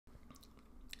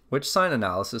Which sign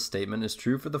analysis statement is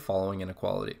true for the following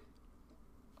inequality?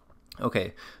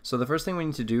 Okay, so the first thing we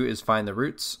need to do is find the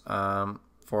roots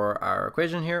for our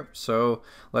equation here. So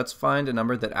let's find a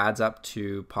number that adds up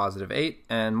to positive 8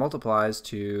 and multiplies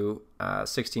to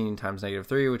 16 times negative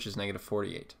 3, which is negative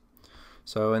 48.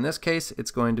 So in this case,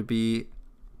 it's going to be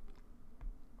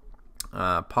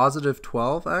positive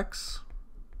 12x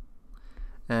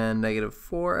and negative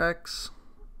 4x.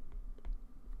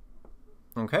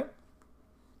 Okay,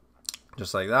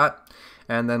 just like that.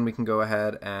 And then we can go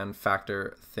ahead and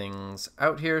factor things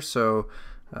out here. So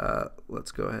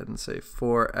let's go ahead and say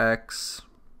 4x,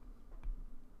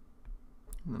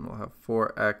 and then we'll have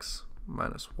 4x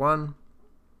minus 1.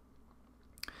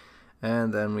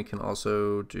 And then we can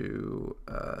also do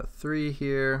 3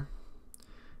 here,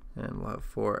 and we'll have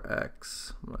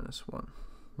 4x minus 1.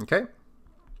 Okay,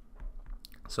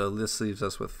 so this leaves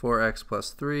us with 4x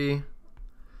plus 3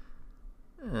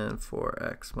 and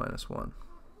 4x minus 1.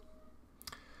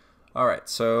 All right,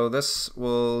 so this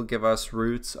will give us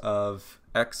roots of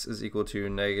x is equal to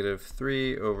negative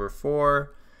 3 over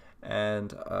 4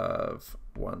 and of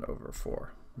 1 over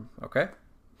 4. Okay,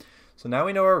 so now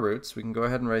we know our roots. We can go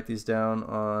ahead and write these down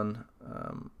on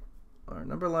our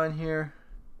number line here.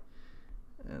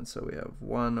 And so we have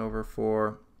 1 over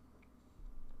 4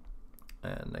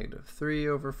 and negative 3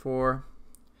 over 4.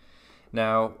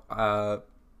 Now,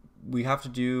 we have to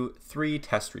do 3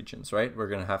 test regions, right? We're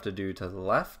going to have to do to the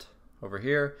left, over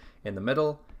here, in the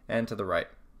middle, and to the right.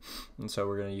 And so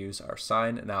we're going to use our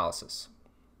sign analysis.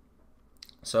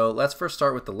 So let's first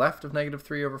start with the left of negative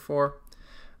 3 over 4,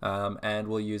 and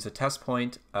we'll use a test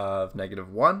point of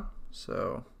negative 1.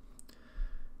 So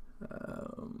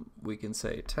we can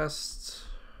say test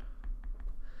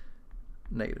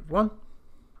negative 1.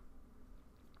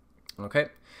 Okay,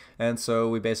 and so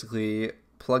we basically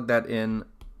plug that in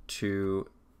to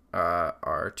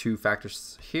our 2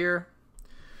 factors here.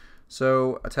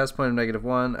 So a test point of negative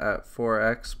 1 at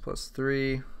 4x plus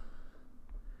 3,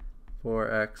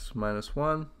 4x minus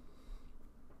 1.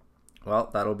 Well,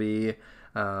 that'll be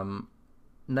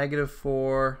negative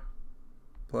 4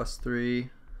 plus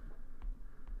 3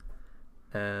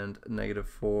 and negative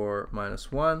 4 minus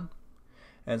 1.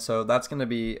 And so that's going to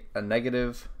be a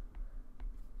negative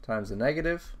times a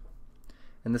negative.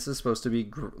 And this is supposed to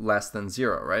be less than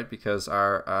 0, right? Because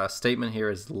our statement here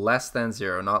is less than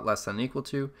 0, not less than equal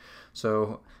to.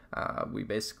 So we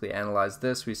basically analyze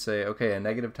this. We say, okay, a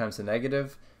negative times a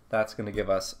negative, that's going to give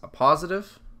us a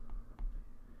positive.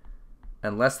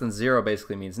 And less than 0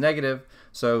 basically means negative.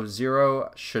 So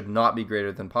 0 should not be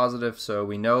greater than positive. So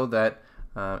we know that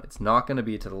it's not going to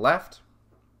be to the left.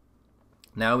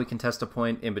 Now we can test a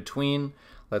point in between.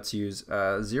 Let's use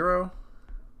 0.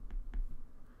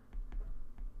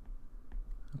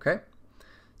 Okay,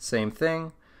 same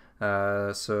thing.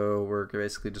 So we're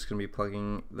basically just going to be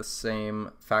plugging the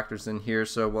same factors in here.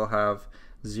 So we'll have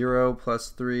 0 plus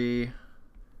 3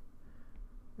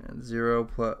 and 0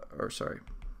 plus, or sorry,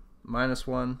 minus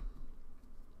 1.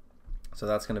 So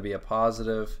that's going to be a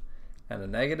positive and a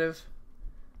negative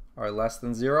are less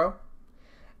than 0.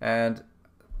 And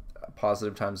a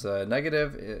positive times a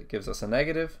negative, it gives us a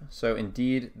negative. So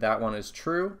indeed, that one is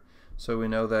true. So we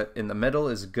know that in the middle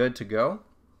is good to go.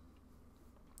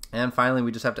 And finally,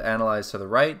 we just have to analyze to the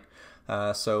right.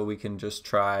 So we can just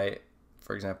try,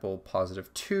 for example,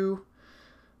 positive 2.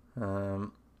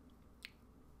 So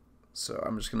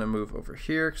I'm just going to move over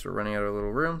here because we're running out of a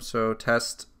little room. So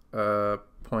test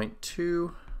point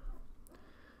 2.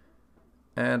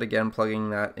 And again, plugging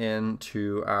that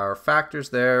into our factors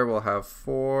there, we'll have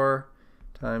 4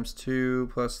 times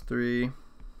 2 plus 3.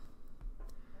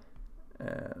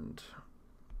 And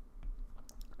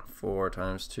 4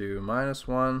 times 2 minus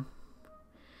 1.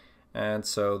 And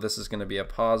so this is going to be a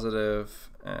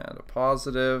positive and a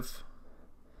positive.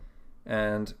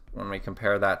 And when we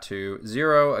compare that to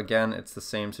 0, again, it's the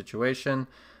same situation.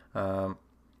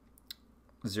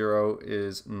 0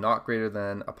 is not greater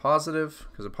than a positive,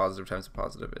 because a positive times a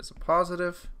positive is a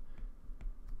positive.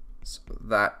 So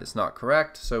that is not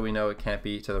correct, so we know it can't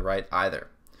be to the right either.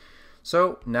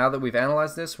 So now that we've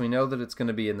analyzed this, we know that it's going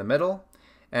to be in the middle,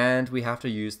 and we have to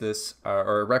use this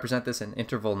or represent this in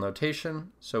interval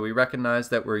notation. So we recognize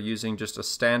that we're using just a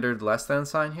standard less than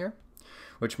sign here,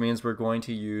 which means we're going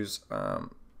to use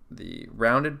the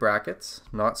rounded brackets,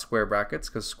 not square brackets,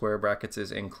 because square brackets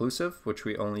is inclusive, which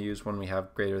we only use when we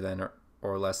have greater than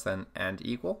or less than and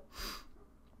equal.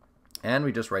 And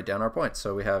we just write down our points.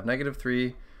 So we have negative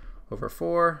 3 over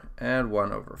 4 and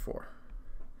 1 over 4.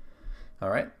 All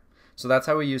right, so that's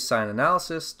how we use sign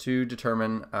analysis to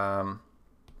determine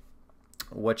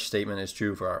which statement is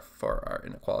true for our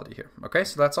inequality here. Okay,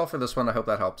 so that's all for this one. I hope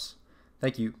that helps.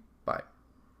 Thank you.